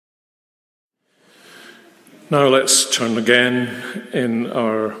Now let's turn again in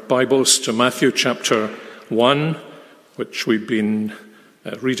our Bibles to Matthew chapter 1, which we've been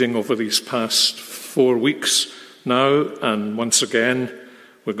reading over these past 4 weeks now. And once again,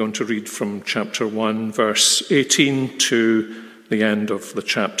 we're going to read from chapter 1, verse 18 to the end of the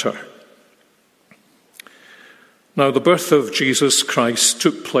chapter. Now the birth of Jesus Christ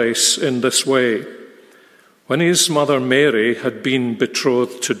took place in this way. When his mother Mary had been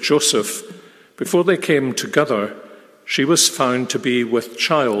betrothed to Joseph, before they came together, she was found to be with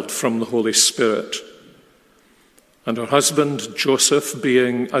child from the Holy Spirit. And her husband Joseph,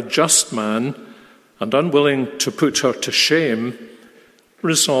 being a just man and unwilling to put her to shame,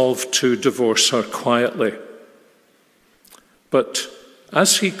 resolved to divorce her quietly. But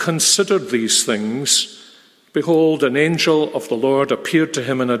as he considered these things, behold, an angel of the Lord appeared to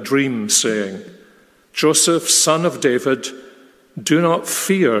him in a dream, saying, "Joseph, son of David, do not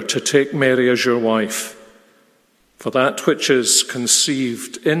fear to take Mary as your wife, for that which is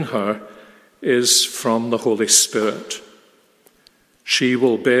conceived in her is from the Holy Spirit. She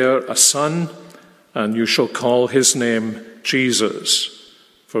will bear a son, and you shall call his name Jesus,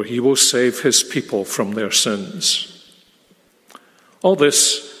 for he will save his people from their sins." All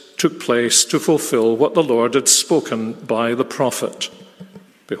this took place to fulfill what the Lord had spoken by the prophet.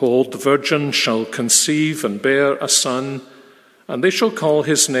 "Behold, the virgin shall conceive and bear a son, and they shall call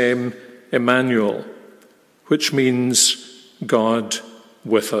his name Emmanuel," which means God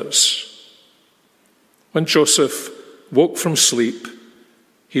with us. When Joseph woke from sleep,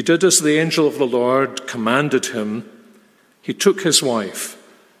 he did as the angel of the Lord commanded him. He took his wife,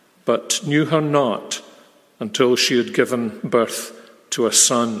 but knew her not until she had given birth to a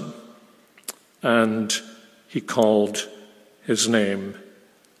son, and he called his name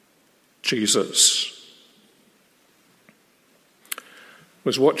Jesus. I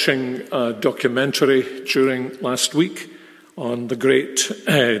was watching a documentary during last week on the great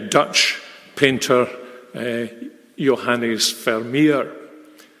Dutch painter Johannes Vermeer,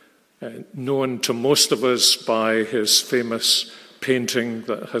 known to most of us by his famous painting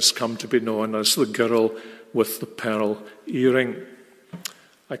that has come to be known as The Girl with the Pearl Earring.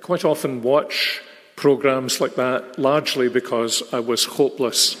 I quite often watch programs like that, largely because I was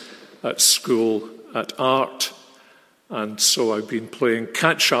hopeless at school at art. And so I've been playing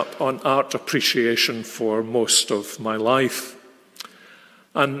catch-up on art appreciation for most of my life.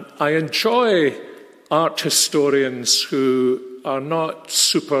 And I enjoy art historians who are not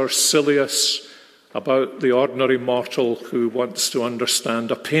supercilious about the ordinary mortal who wants to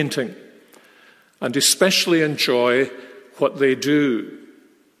understand a painting, and especially enjoy what they do,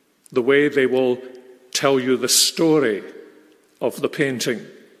 the way they will tell you the story of the painting,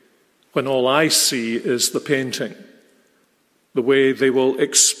 when all I see is the painting. The way they will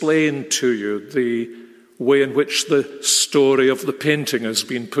explain to you the way in which the story of the painting has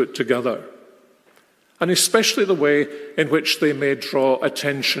been put together. And especially the way in which they may draw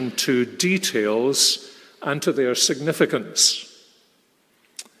attention to details and to their significance.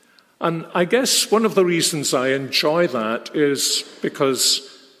 And I guess one of the reasons I enjoy that is because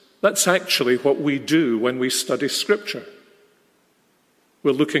that's actually what we do when we study Scripture.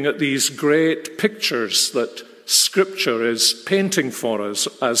 We're looking at these great pictures that Scripture is painting for us,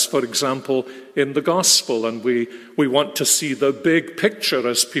 as, for example, in the Gospel, and we want to see the big picture,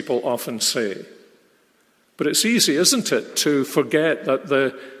 as people often say. But it's easy, isn't it, to forget that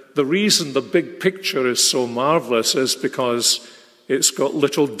the reason the big picture is so marvelous is because it's got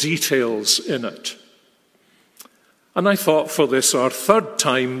little details in it. And I thought for this, our third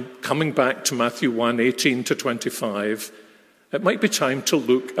time coming back to Matthew 1, 18 to 25, it might be time to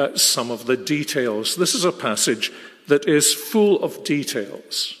look at some of the details. This is a passage that is full of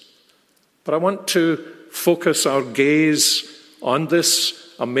details. But I want to focus our gaze on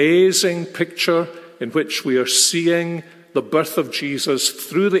this amazing picture in which we are seeing the birth of Jesus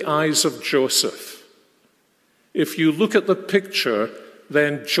through the eyes of Joseph. If you look at the picture,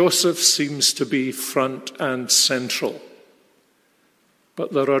 then Joseph seems to be front and central.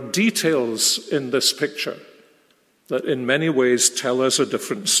 But there are details in this picture that in many ways tell us a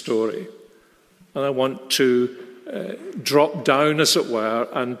different story. And I want to drop down, as it were,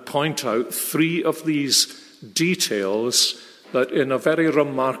 and point out 3 of these details that in a very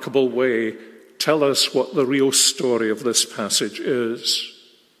remarkable way tell us what the real story of this passage is.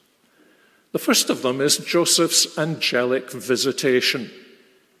 The first of them is Joseph's angelic visitation.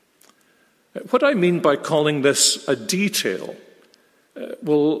 What I mean by calling this a detail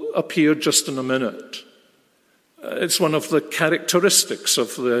will appear just in a minute. It's one of the characteristics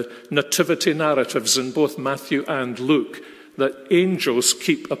of the nativity narratives in both Matthew and Luke that angels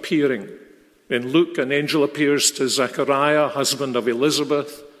keep appearing In Luke, an angel appears to Zechariah, husband of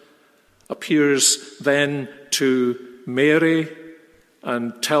Elizabeth, appears then to Mary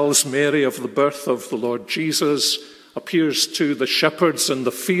and tells Mary of the birth of the Lord Jesus, appears to the shepherds in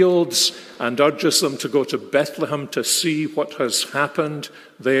the fields and urges them to go to Bethlehem to see what has happened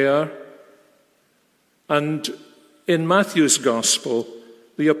there. And in Matthew's Gospel,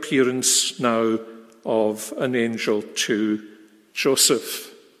 the appearance now of an angel to Joseph.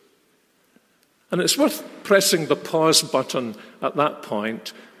 And it's worth pressing the pause button at that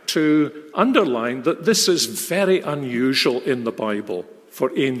point to underline that this is very unusual in the Bible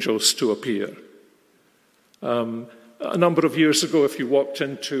for angels to appear. A number of years ago, if you walked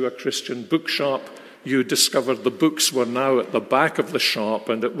into a Christian bookshop, you discovered the books were now at the back of the shop,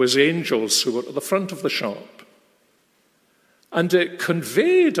 and it was angels who were at the front of the shop. And it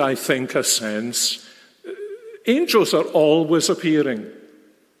conveyed, I think, a sense, angels are always appearing.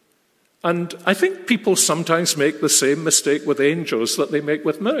 And I think people sometimes make the same mistake with angels that they make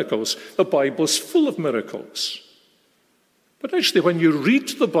with miracles. The Bible's full of miracles. But actually, when you read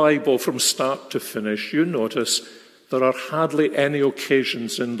the Bible from start to finish, you notice there are hardly any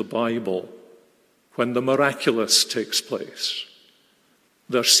occasions in the Bible when the miraculous takes place.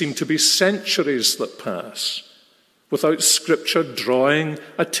 There seem to be centuries that pass without Scripture drawing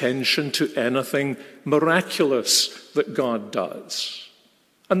attention to anything miraculous that God does.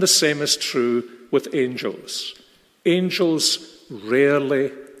 And the same is true with angels. Angels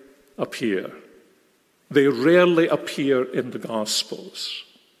rarely appear. They rarely appear in the Gospels.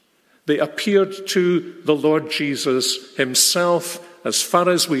 They appeared to the Lord Jesus himself, as far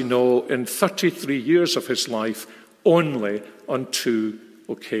as we know, in 33 years of his life, only on 2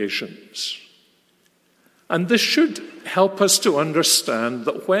 occasions. And this should help us to understand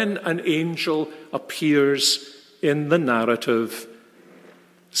that when an angel appears in the narrative,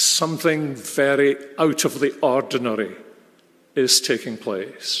 something very out of the ordinary is taking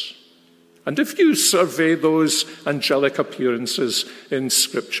place. And if you survey those angelic appearances in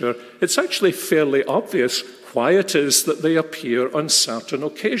Scripture, it's actually fairly obvious why it is that they appear on certain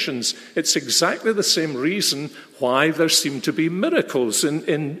occasions. It's exactly the same reason why there seem to be miracles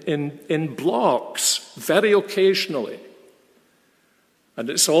in blocks, very occasionally. And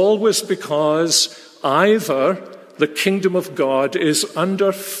it's always because either the kingdom of God is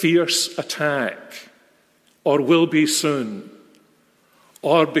under fierce attack, or will be soon,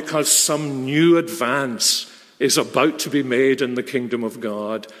 or because some new advance is about to be made in the kingdom of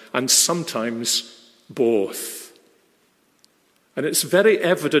God, and sometimes both. And it's very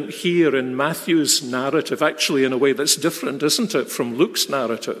evident here in Matthew's narrative, actually in a way that's different, isn't it, from Luke's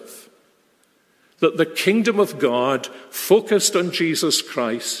narrative, that the kingdom of God, focused on Jesus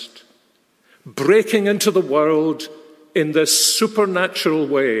Christ, breaking into the world in this supernatural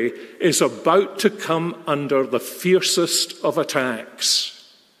way, is about to come under the fiercest of attacks.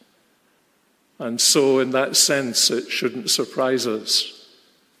 And so, in that sense, it shouldn't surprise us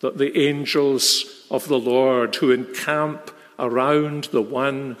that the angels of the Lord who encamp around the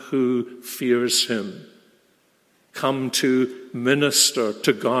one who fears him come to minister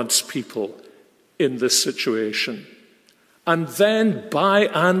to God's people in this situation. And then, by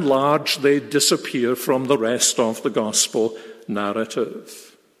and large, they disappear from the rest of the gospel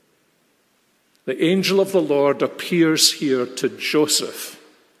narrative. The angel of the Lord appears here to Joseph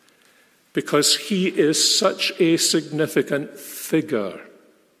because he is such a significant figure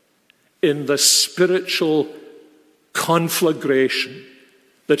in the spiritual conflagration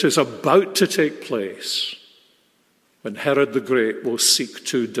that is about to take place when Herod the Great will seek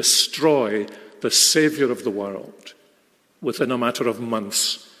to destroy the Savior of the world within a matter of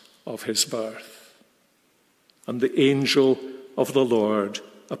months of his birth. And the angel of the Lord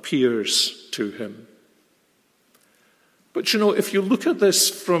appears to him. But you know, if you look at this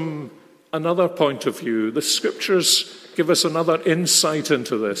from another point of view, the Scriptures give us another insight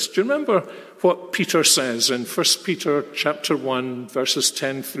into this. Do you remember what Peter says in 1 Peter chapter 1, verses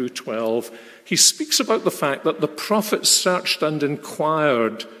 10 through 12? He speaks about the fact that the prophets searched and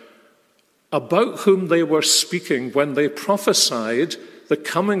inquired about whom they were speaking when they prophesied the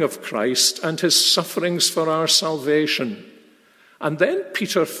coming of Christ and his sufferings for our salvation. And then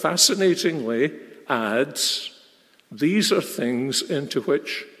Peter fascinatingly adds, these are things into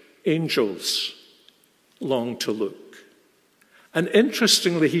which angels long to look. And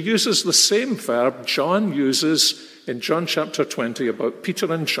interestingly, he uses the same verb John uses in John chapter 20 about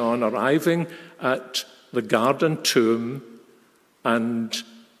Peter and John arriving at the garden tomb and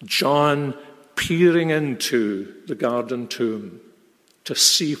John peering into the garden tomb to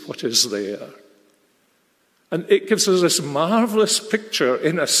see what is there. And it gives us this marvelous picture,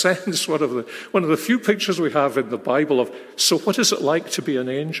 in a sense, one of the few pictures we have in the Bible of, so what is it like to be an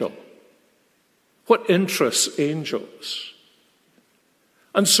angel? What interests angels?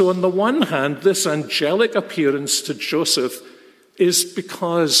 And so on the one hand, this angelic appearance to Joseph is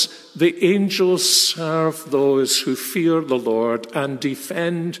because the angels serve those who fear the Lord and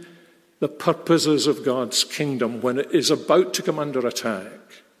defend the purposes of God's kingdom when it is about to come under attack.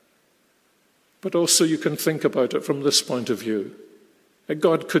 But also you can think about it from this point of view.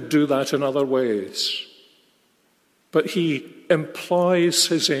 God could do that in other ways. But he employs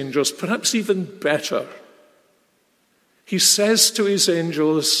his angels, perhaps even better. He says to his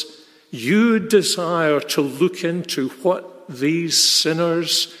angels, you desire to look into what these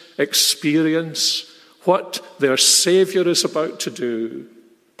sinners experience, what their Savior is about to do.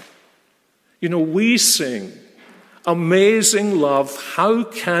 You know, we sing, amazing love, how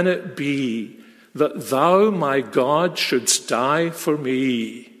can it be that thou, my God, shouldst die for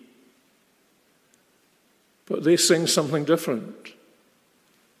me? But they sing something different.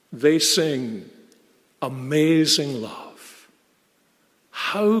 They sing, amazing love.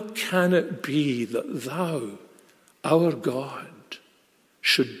 How can it be that thou, our God,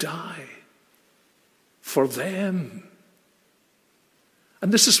 should die for them?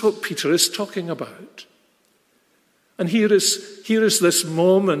 And this is what Peter is talking about. And here is this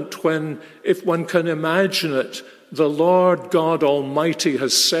moment when, if one can imagine it, the Lord God Almighty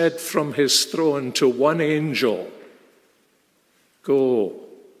has said from his throne to one angel, go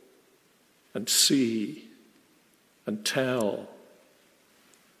and see and tell.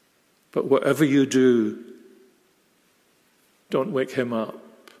 But whatever you do, don't wake him up.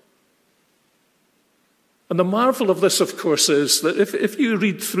 And the marvel of this, of course, is that if you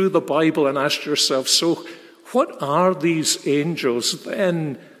read through the Bible and ask yourself, so what are these angels?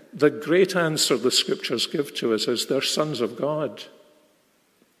 Then the great answer the Scriptures give to us is they're sons of God.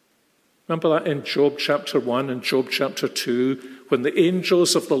 Remember that in Job chapter 1 and Job chapter 2, when the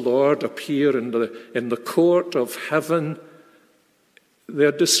angels of the Lord appear in the court of heaven,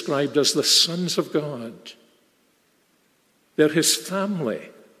 they're described as the sons of God. They're his family.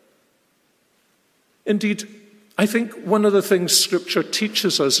 Indeed, I think one of the things Scripture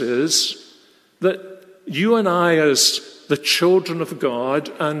teaches us is that you and I, as the children of God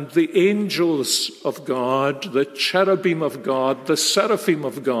and the angels of God, the cherubim of God, the seraphim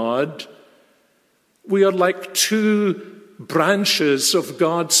of God, we are like two branches of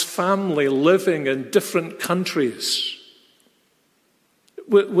God's family living in different countries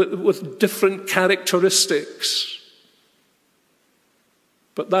with different characteristics.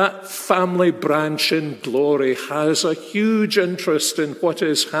 But that family branch in glory has a huge interest in what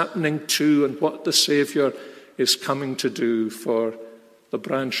is happening to and what the Savior is coming to do for the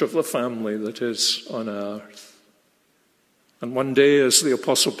branch of the family that is on earth. And one day, as the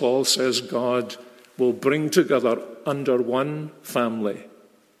Apostle Paul says, God will bring together under one family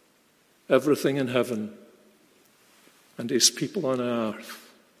everything in heaven and his people on earth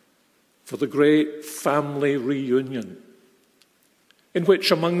for the great family reunion, in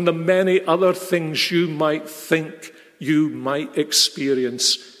which, among the many other things you might think you might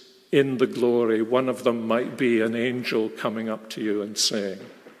experience in the glory, one of them might be an angel coming up to you and saying,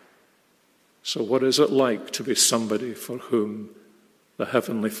 so what is it like to be somebody for whom the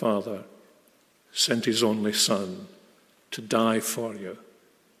Heavenly Father sent his only Son to die for you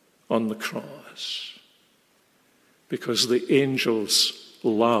on the cross? Because the angels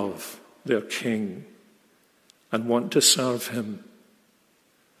love their King and want to serve him.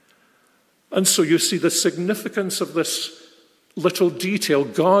 And so you see the significance of this little detail.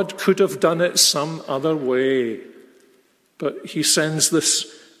 God could have done it some other way, but he sends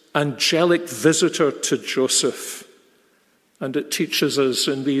this angelic visitor to Joseph, and it teaches us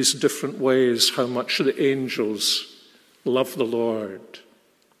in these different ways how much the angels love the Lord,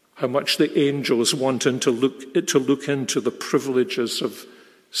 how much the angels want to look into the privileges of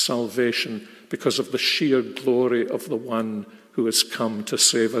salvation because of the sheer glory of the one who has come to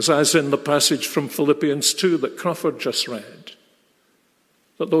save us, as in the passage from Philippians 2 that Crawford just read.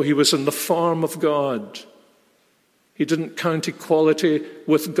 That though he was in the form of God, he didn't count equality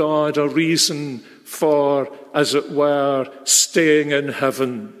with God a reason for, as it were, staying in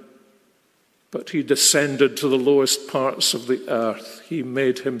heaven. But he descended to the lowest parts of the earth. He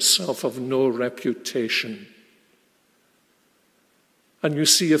made himself of no reputation. And you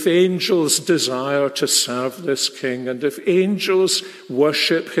see, if angels desire to serve this King, and if angels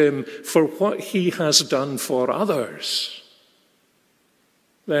worship him for what he has done for others,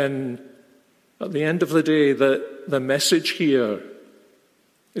 then at the end of the day, the message here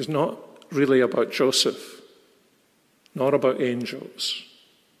is not really about Joseph. not about angels,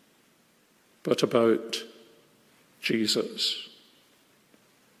 but about Jesus.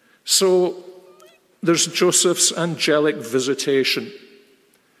 So there's Joseph's angelic visitation.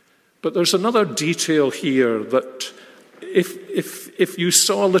 But there's another detail here that if you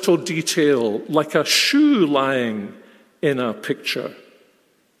saw a little detail like a shoe lying in a picture,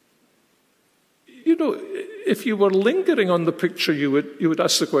 if you were lingering on the picture, you would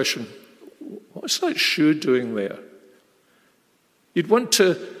ask the question, what's that shoe doing there? You'd want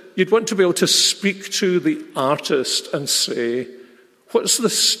to be able to speak to the artist and say, what's the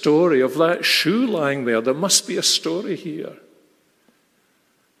story of that shoe lying there? There must be a story here.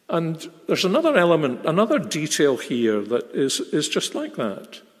 And there's another element, another detail here that is just like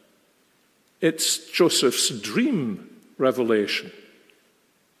that. It's Joseph's dream revelation.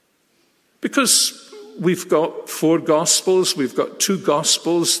 Because we've got 4 Gospels, we've got 2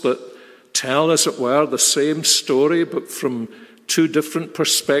 Gospels that tell, as it were, the same story, but from 2 different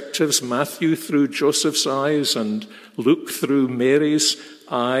perspectives, Matthew through Joseph's eyes and Luke through Mary's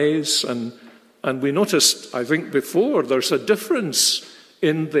eyes. And we noticed, I think before, there's a difference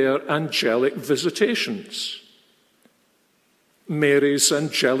in their angelic visitations. Mary's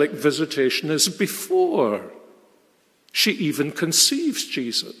angelic visitation is before she even conceives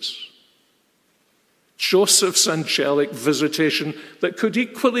Jesus. Joseph's angelic visitation, that could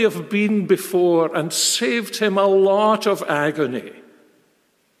equally have been before and saved him a lot of agony,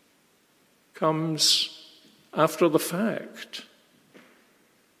 comes after the fact.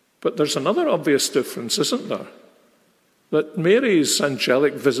 But there's another obvious difference, isn't there? That Mary's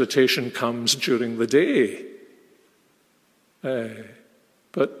angelic visitation comes during the day.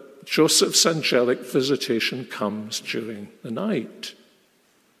 But Joseph's angelic visitation comes during the night.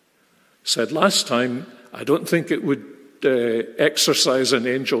 Said last time, I don't think it would exercise an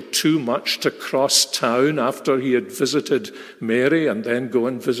angel too much to cross town after he had visited Mary and then go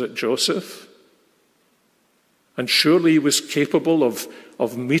and visit Joseph. And surely he was capable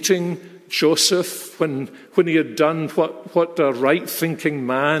of meeting Joseph when he had done what a right-thinking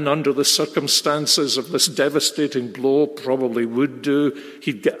man under the circumstances of this devastating blow probably would do.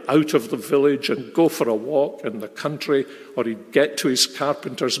 He'd get out of the village and go for a walk in the country, or he'd get to his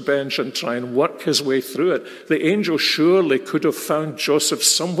carpenter's bench and try and work his way through it. The angel surely could have found Joseph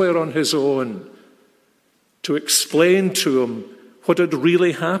somewhere on his own to explain to him what had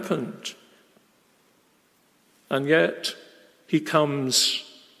really happened. And yet he comes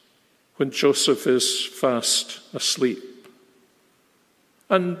when Joseph is fast asleep.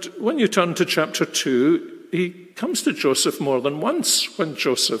 And when you turn to chapter 2, he comes to Joseph more than once when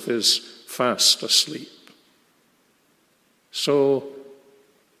Joseph is fast asleep. So,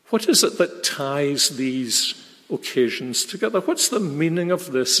 what is it that ties these occasions together? What's the meaning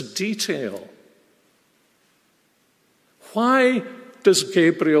of this detail? Why does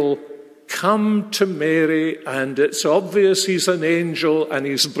Gabriel come to Mary, and it's obvious he's an angel and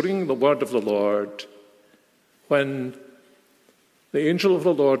he's bringing the word of the Lord, when the angel of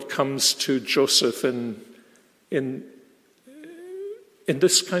the Lord comes to Joseph in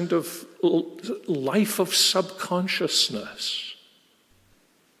this kind of life of subconsciousness,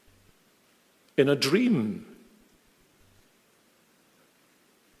 in a dream?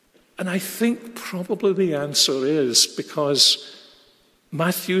 And I think probably the answer is because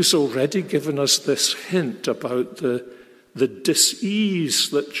Matthew's already given us this hint about the dis-ease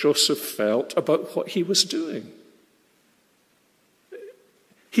that Joseph felt about what he was doing.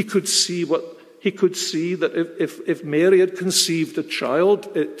 He could see that if Mary had conceived a child,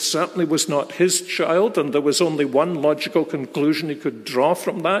 it certainly was not his child, and there was only one logical conclusion he could draw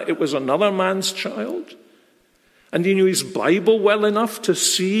from that. It was another man's child. And he knew his Bible well enough to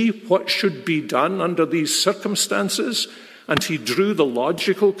see what should be done under these circumstances. And he drew the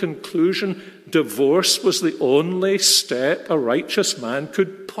logical conclusion divorce was the only step a righteous man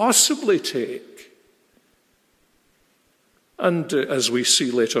could possibly take. And as we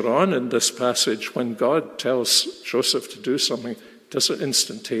see later on in this passage, when God tells Joseph to do something, he does it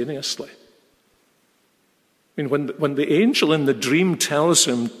instantaneously. I mean, when the angel in the dream tells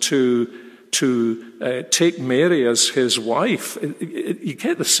him to take Mary as his wife, you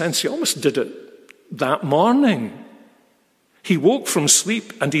get the sense he almost did it that morning. He woke from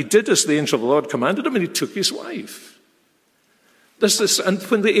sleep and he did as the angel of the Lord commanded him, and he took his wife. And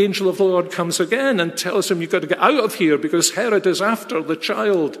when the angel of the Lord comes again and tells him, you've got to get out of here because Herod is after the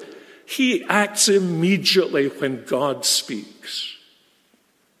child, he acts immediately when God speaks.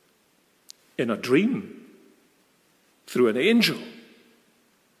 In a dream, through an angel.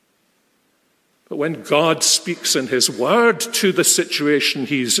 But when God speaks in his word to the situation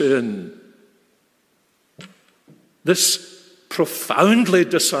he's in, This profoundly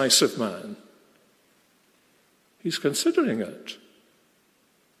decisive man, he's considering it.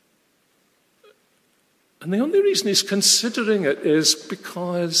 And the only reason he's considering it is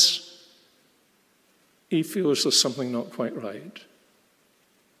because he feels there's something not quite right.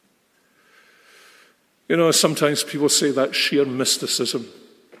 You know, sometimes people say that's sheer mysticism.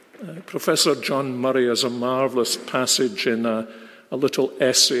 Professor John Murray has a marvelous passage in a little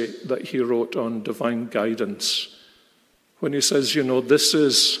essay that he wrote on divine guidance, when he says, you know, this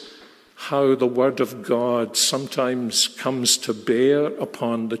is how the Word of God sometimes comes to bear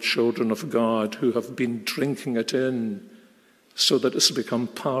upon the children of God who have been drinking it in so that it's become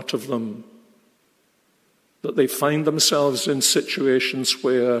part of them. That they find themselves in situations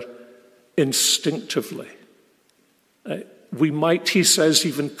where instinctively, we might, he says,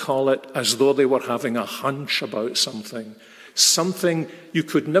 even call it as though they were having a hunch about something. Something you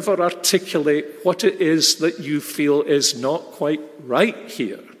could never articulate what it is that you feel is not quite right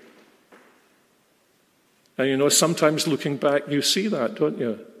here. And you know, sometimes looking back, you see that, don't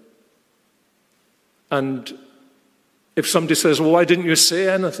you? And if somebody says, well, why didn't you say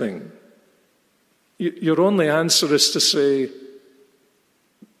anything? Your only answer is to say,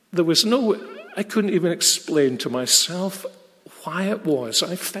 I couldn't even explain to myself why it was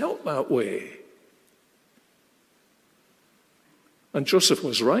I felt that way. And Joseph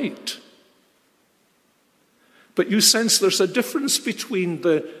was right. But you sense there's a difference between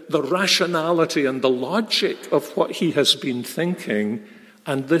the rationality and the logic of what he has been thinking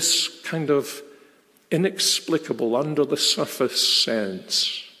and this kind of inexplicable, under-the-surface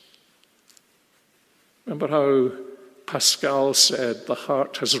sense. Remember how Pascal said, the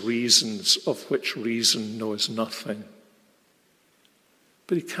heart has reasons of which reason knows nothing.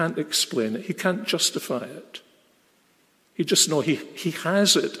 But he can't explain it. He can't justify it. He just knows he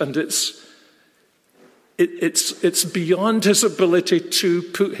has it, and it's beyond his ability to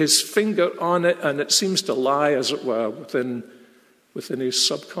put his finger on it, and it seems to lie, as it were, within his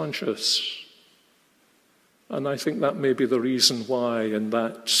subconscious. And I think that may be the reason why in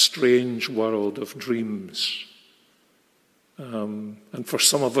that strange world of dreams, and for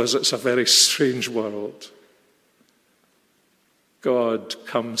some of us it's a very strange world, God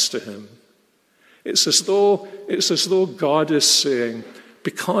comes to him. It's as though God is saying,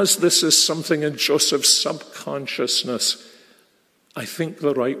 because this is something in Joseph's subconsciousness, I think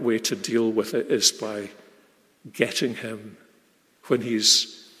the right way to deal with it is by getting him when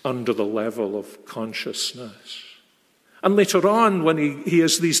he's under the level of consciousness. And later on, when he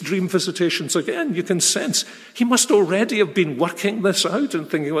has these dream visitations again, you can sense he must already have been working this out and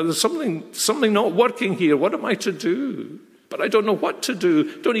thinking, well, there's something not working here. What am I to do? But I don't know what to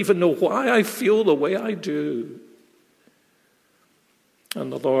do. Don't even know why I feel the way I do.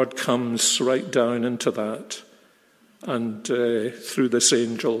 And the Lord comes right down into that and through this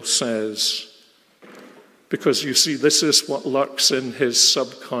angel says, because you see, this is what lurks in his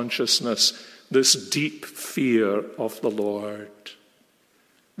subconsciousness, this deep fear of the Lord.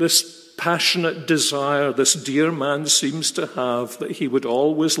 This passionate desire this dear man seems to have that he would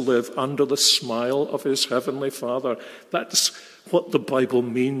always live under the smile of his heavenly Father. That's what the Bible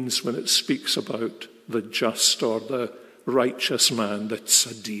means when it speaks about the just or the righteous man, the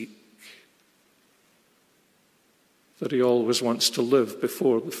tzaddik. That he always wants to live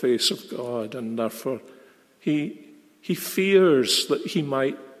before the face of God, and therefore he fears that he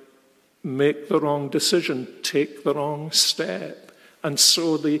might make the wrong decision, take the wrong step. And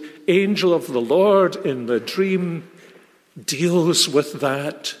so the angel of the Lord in the dream deals with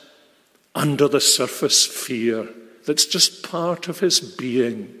that under the surface fear that's just part of his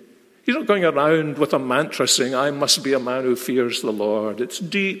being. He's not going around with a mantra saying, I must be a man who fears the Lord. It's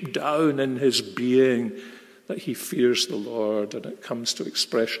deep down in his being that he fears the Lord, and it comes to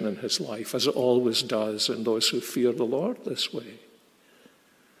expression in his life, as it always does in those who fear the Lord this way.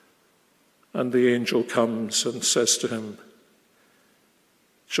 And the angel comes and says to him,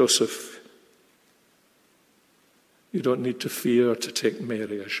 Joseph, you don't need to fear to take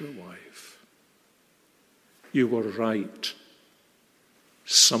Mary as your wife. You were right.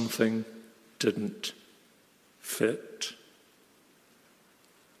 Something didn't fit.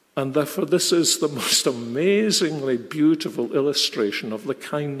 And therefore, this is the most amazingly beautiful illustration of the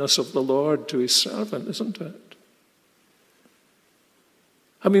kindness of the Lord to his servant, isn't it?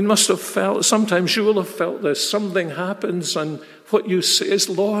 I mean, must have felt, sometimes you will have felt this. Something happens and what you say is,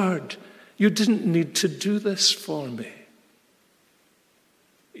 Lord, you didn't need to do this for me.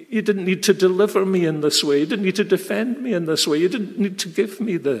 You didn't need to deliver me in this way. You didn't need to defend me in this way. You didn't need to give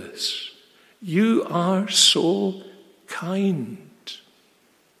me this. You are so kind.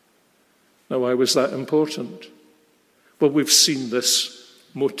 Now, why was that important? Well, we've seen this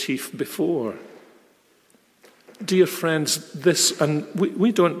motif before. Dear friends, and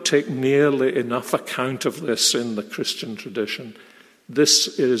we don't take nearly enough account of this in the Christian tradition.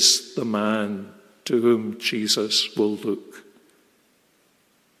 This is the man to whom Jesus will look.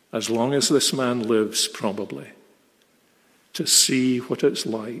 As long as this man lives, probably, to see what it's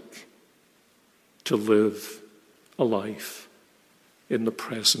like to live a life in the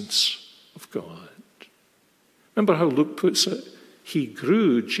presence of God. Remember how Luke puts it? He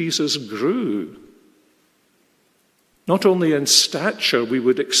grew, Jesus grew. Not only in stature, we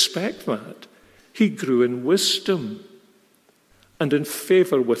would expect that. He grew in wisdom and in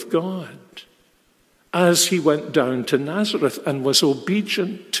favor with God as he went down to Nazareth and was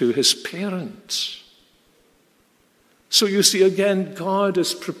obedient to his parents. So you see, again, God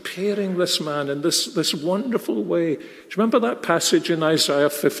is preparing this man in this wonderful way. Do you remember that passage in Isaiah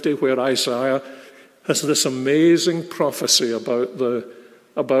 50 where Isaiah has this amazing prophecy about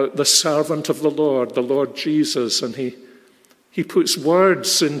the servant of the Lord Jesus, and he puts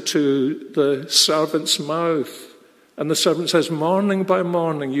words into the servant's mouth, and the servant says, morning by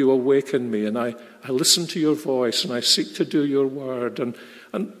morning you awaken me, and I listen to your voice, and I seek to do your word. And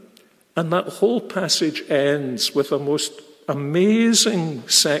that whole passage ends with a most amazing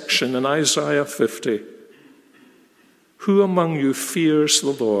section in Isaiah 50. Who among you fears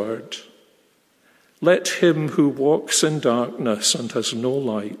the Lord? Let him who walks in darkness and has no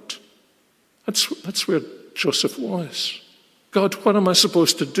light. That's where Joseph was. God, what am I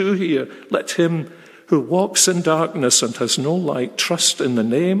supposed to do here? Let him who walks in darkness and has no light trust in the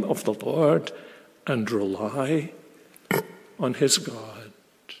name of the Lord and rely on his God.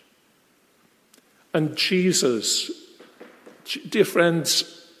 And Jesus, dear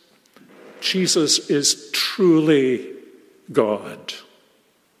friends, Jesus is truly God.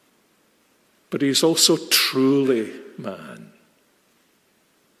 But he's also truly man.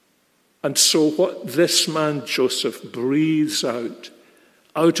 And so what this man Joseph breathes out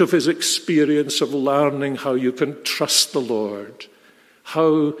of his experience of learning how you can trust the Lord,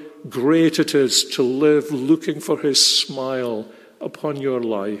 how great it is to live looking for his smile upon your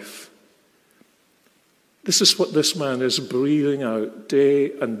life. This is what this man is breathing out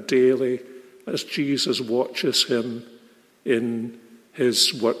day and daily as Jesus watches him in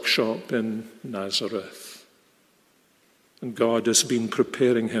his workshop in Nazareth. And God has been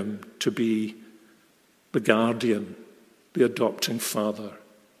preparing him to be the guardian, the adopting father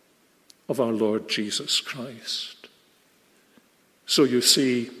of our Lord Jesus Christ. So you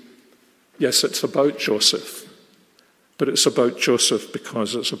see, yes, it's about Joseph, but it's about Joseph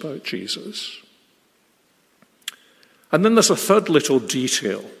because it's about Jesus. And then there's a third little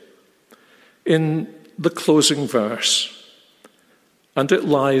detail in the closing verse. And it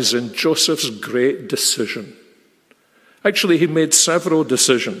lies in Joseph's great decision. Actually, he made several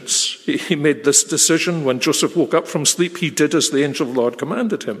decisions. He made this decision when Joseph woke up from sleep. He did as the angel of the Lord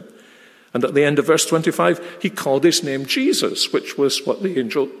commanded him. And at the end of verse 25, he called his name Jesus, which was what the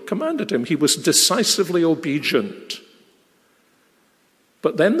angel commanded him. He was decisively obedient.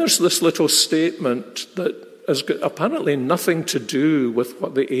 But then there's this little statement that has got apparently nothing to do with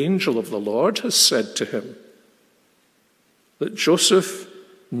what the angel of the Lord has said to him. That Joseph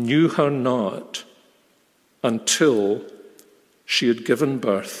knew her not until she had given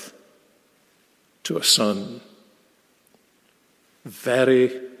birth to a son.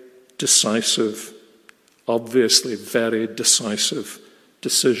 Very decisive, obviously very decisive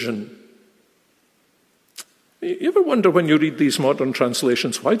decision. You ever wonder when you read these modern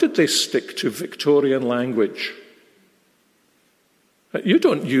translations, why did they stick to Victorian language? You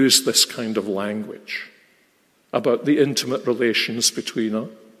don't use this kind of language about the intimate relations between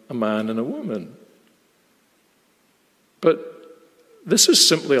a man and a woman. But this is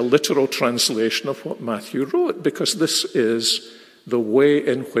simply a literal translation of what Matthew wrote, because this is the way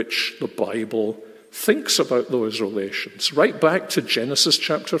in which the Bible thinks about those relations. Right back to Genesis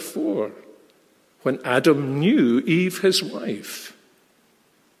chapter 4, when Adam knew Eve, his wife.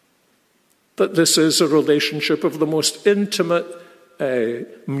 That this is a relationship of the most intimate,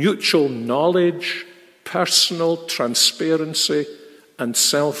 mutual knowledge, personal transparency, and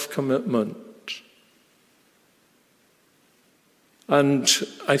self-commitment. And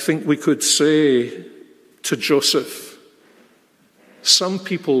I think we could say to Joseph, some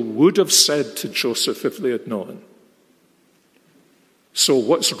people would have said to Joseph if they had known, so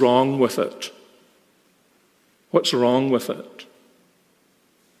what's wrong with it? What's wrong with it?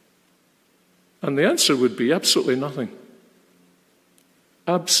 And the answer would be absolutely nothing.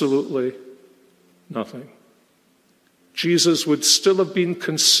 Absolutely nothing. Jesus would still have been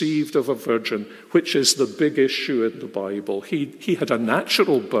conceived of a virgin, which is the big issue in the Bible. He had a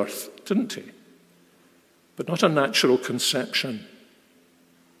natural birth, didn't he? But not a natural conception.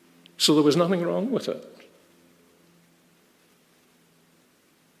 So there was nothing wrong with it.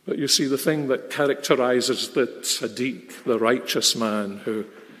 But you see, the thing that characterizes the tzaddik, the righteous man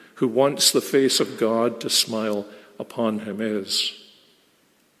who wants the face of God to smile upon him, is,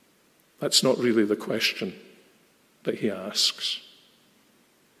 that's not really the question that he asks.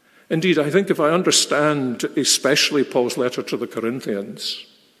 Indeed, I think if I understand especially Paul's letter to the Corinthians,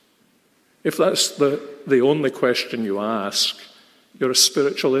 if that's the only question you ask, you're a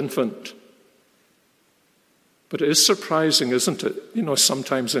spiritual infant. But it is surprising, isn't it? You know,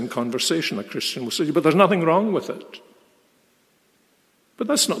 sometimes in conversation a Christian will say, but there's nothing wrong with it. But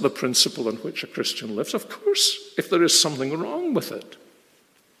that's not the principle on which a Christian lives. Of course, if there is something wrong with it,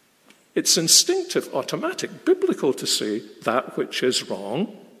 it's instinctive, automatic, biblical to say that which is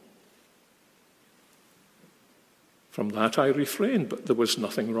wrong. From that I refrain, but there was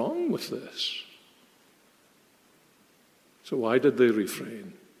nothing wrong with this. So why did they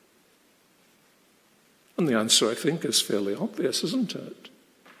refrain? And the answer, I think, is fairly obvious, isn't it?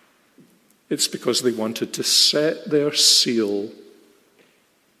 It's because they wanted to set their seal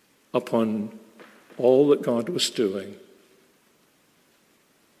upon all that God was doing,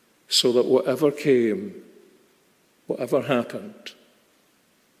 so that whatever came, whatever happened,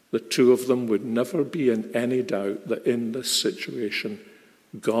 the two of them would never be in any doubt that in this situation,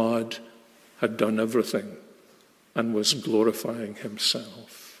 God had done everything and was glorifying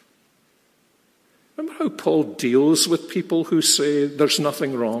himself. Remember how Paul deals with people who say there's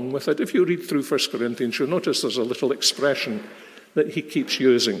nothing wrong with it? If you read through 1 Corinthians, you'll notice there's a little expression that he keeps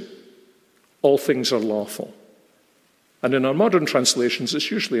using. All things are lawful. And in our modern translations,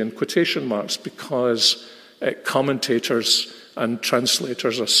 it's usually in quotation marks because commentators and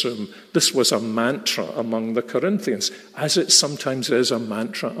translators assume this was a mantra among the Corinthians, as it sometimes is a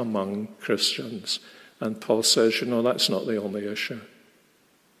mantra among Christians. And Paul says, that's not the only issue.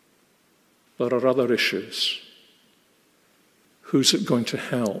 There are other issues. Who's it going to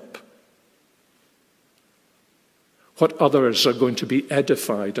help? What others are going to be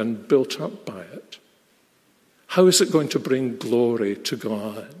edified and built up by it? How is it going to bring glory to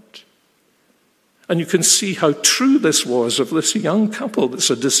God? And you can see how true this was of this young couple. It's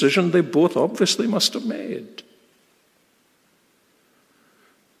a decision they both obviously must have made.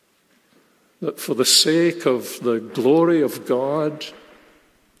 That for the sake of the glory of God,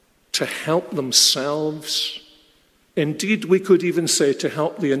 to help themselves, indeed we could even say to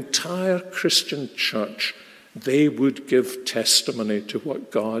help the entire Christian church, they would give testimony to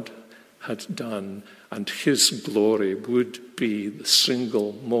what God had done, and his glory would be the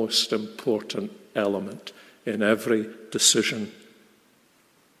single most important element in every decision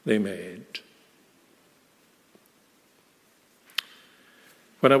they made.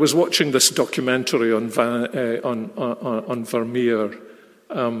 When I was watching this documentary on Vermeer,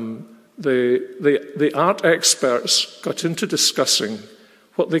 the art experts got into discussing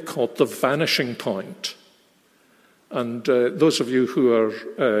what they called the vanishing point. And those of you who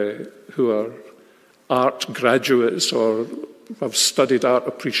are art graduates or have studied art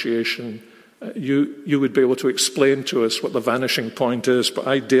appreciation, you would be able to explain to us what the vanishing point is, but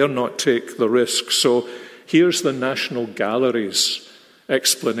I dare not take the risk. So here's the National Gallery's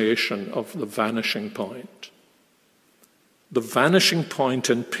explanation of the vanishing point. The vanishing point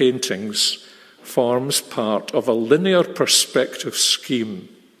in paintings forms part of a linear perspective scheme.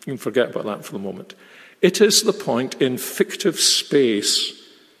 You can forget about that for the moment. It is the point in fictive space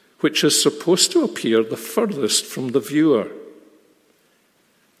which is supposed to appear the furthest from the viewer,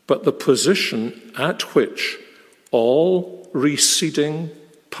 but the position at which all receding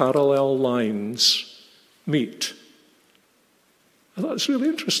parallel lines meet. And that's really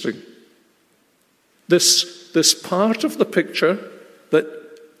interesting. This part of the picture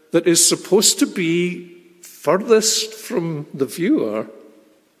that is supposed to be furthest from the viewer,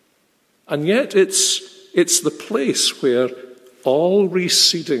 and yet it's the place where all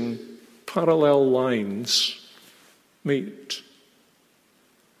receding parallel lines meet.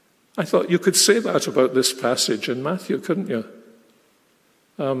 I thought you could say that about this passage in Matthew, couldn't you?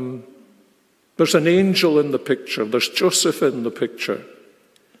 There's an angel in the picture. There's Joseph in the picture.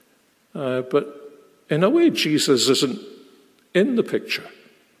 But in a way, Jesus isn't in the picture.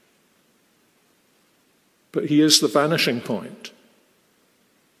 But he is the vanishing point.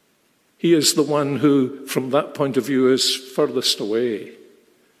 He is the one who, from that point of view, is furthest away.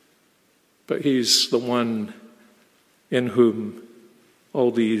 But he's the one in whom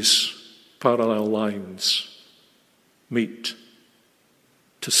all these parallel lines meet,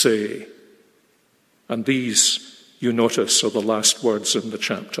 to say. And these, you notice, are the last words in the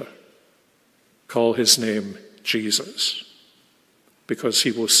chapter. Call his name Jesus, because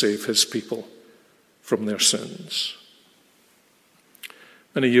he will save his people from their sins.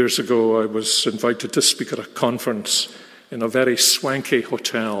 Many years ago, I was invited to speak at a conference in a very swanky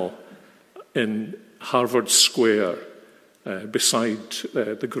hotel in Harvard Square, beside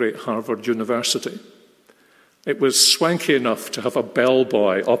the great Harvard University. It was swanky enough to have a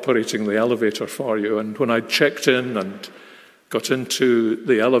bellboy operating the elevator for you, and when I checked in and got into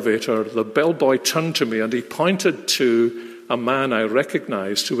the elevator, the bellboy turned to me and he pointed to a man I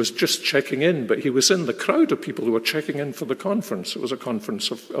recognized who was just checking in, but he was in the crowd of people who were checking in for the conference. It was a conference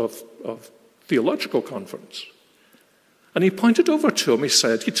of theological conference. And he pointed over to him, he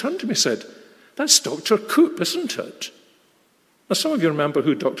turned to me and said, "That's Dr. Coop, isn't it?" Now, some of you remember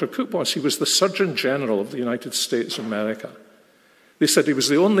who Dr. Coop was. He was the Surgeon General of the United States of America. They said he was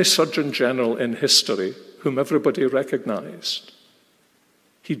the only Surgeon General in history whom everybody recognized.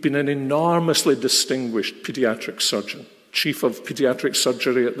 He'd been an enormously distinguished pediatric surgeon, chief of pediatric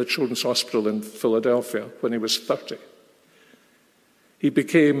surgery at the Children's Hospital in Philadelphia when he was 30. He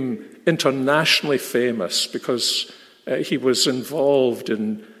became internationally famous because he was involved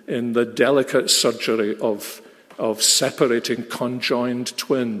in the delicate surgery of separating conjoined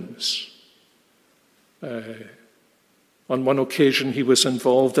twins. On one occasion, he was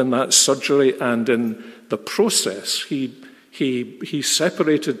involved in that surgery, and in the process, he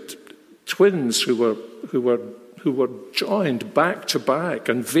separated twins who were joined back to back,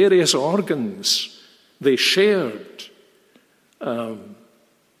 and various organs they shared. And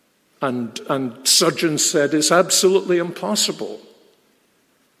surgeons said it's absolutely impossible.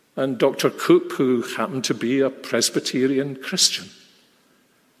 And Dr. Coop, who happened to be a Presbyterian Christian,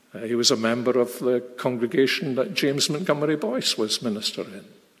 he was a member of the congregation that James Montgomery Boyce was minister in,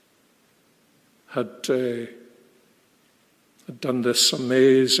 had done this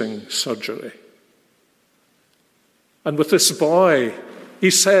amazing surgery. And with this boy,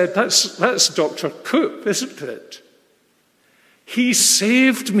 he said, that's Dr. Coop, isn't it? He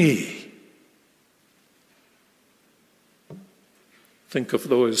saved me. Think of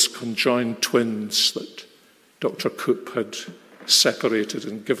those conjoined twins that Dr. Coop had separated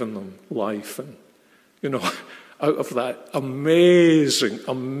and given them life. And, out of that amazing,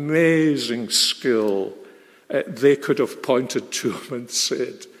 amazing skill, they could have pointed to him and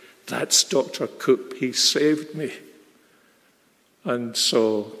said, "That's Dr. Coop, he saved me." And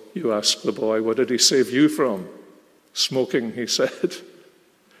so you ask the boy, "What did he save you from?" "Smoking," he said.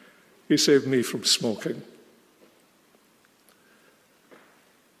 "He saved me from smoking."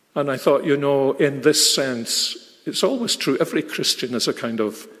 And I thought, in this sense, it's always true. Every Christian is a kind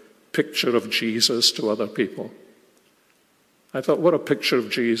of picture of Jesus to other people. I thought, what a picture of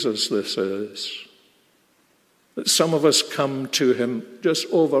Jesus this is. That some of us come to him just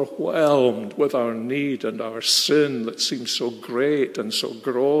overwhelmed with our need and our sin that seems so great and so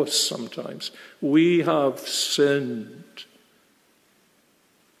gross sometimes. We have sinned.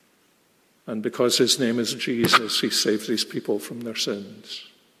 And because his name is Jesus, he saves these people from their sins.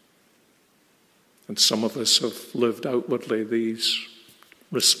 And some of us have lived outwardly these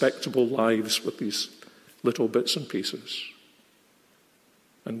respectable lives with these little bits and pieces.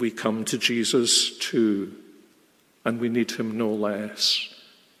 And we come to Jesus too, and we need him no less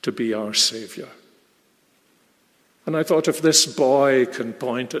to be our Saviour. And I thought, if this boy can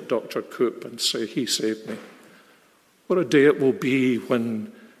point at Dr. Coop and say, "He saved me," what a day it will be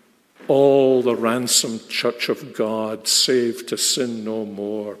when all the ransomed church of God, saved to sin no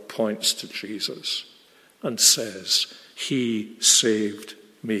more, points to Jesus and says, "He saved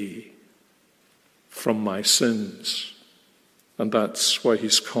me from my sins." And that's why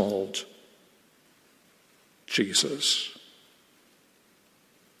he's called Jesus.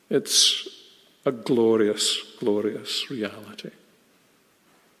 It's a glorious, glorious reality.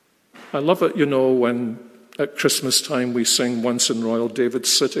 I love it, when at Christmas time we sing "Once in Royal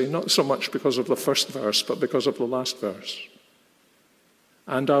David's City," not so much because of the first verse, but because of the last verse.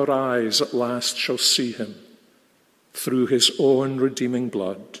 "And our eyes at last shall see him through his own redeeming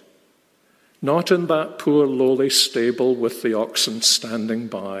blood, not in that poor lowly stable with the oxen standing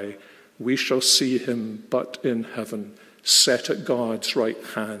by. We shall see him but in heaven, set at God's right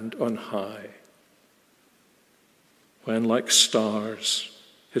hand on high, when like stars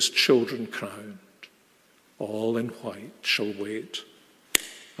his children crowned, all in white shall wait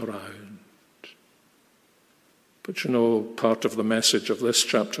around." But part of the message of this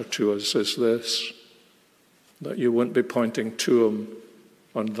chapter to us is this, that you won't be pointing to him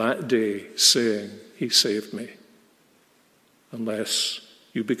on that day saying, "He saved me." unless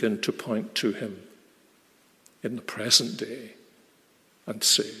you begin to point to him in the present day and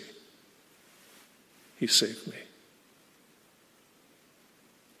say, he saved me.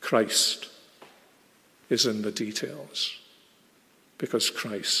 Christ is in the details, because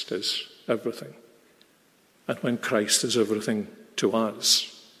Christ is everything. And when Christ is everything to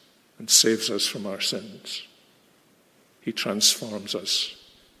us and saves us from our sins, he transforms us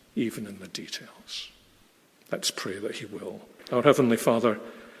even in the details. Let's pray that he will. Our Heavenly Father,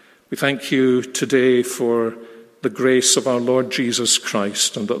 we thank you today for the grace of our Lord Jesus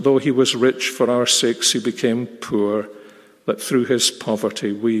Christ, and that though he was rich for our sakes, he became poor, that through his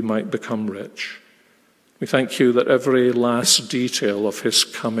poverty we might become rich. We thank you that every last detail of his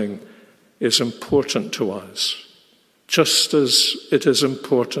coming is important to us, just as it is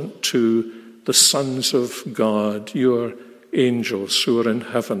important to the sons of God, your angels who are in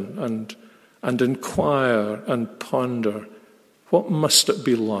heaven, and inquire and ponder, what must it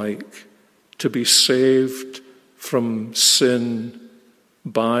be like to be saved from sin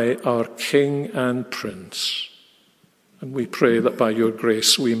by our King and Prince? And we pray that by your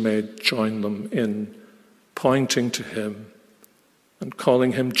grace we may join them in pointing to him and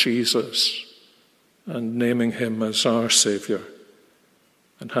calling him Jesus and naming him as our Saviour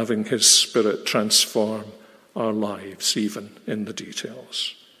and having his Spirit transform our lives even in the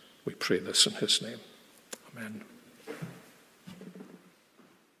details. We pray this in his name. Amen.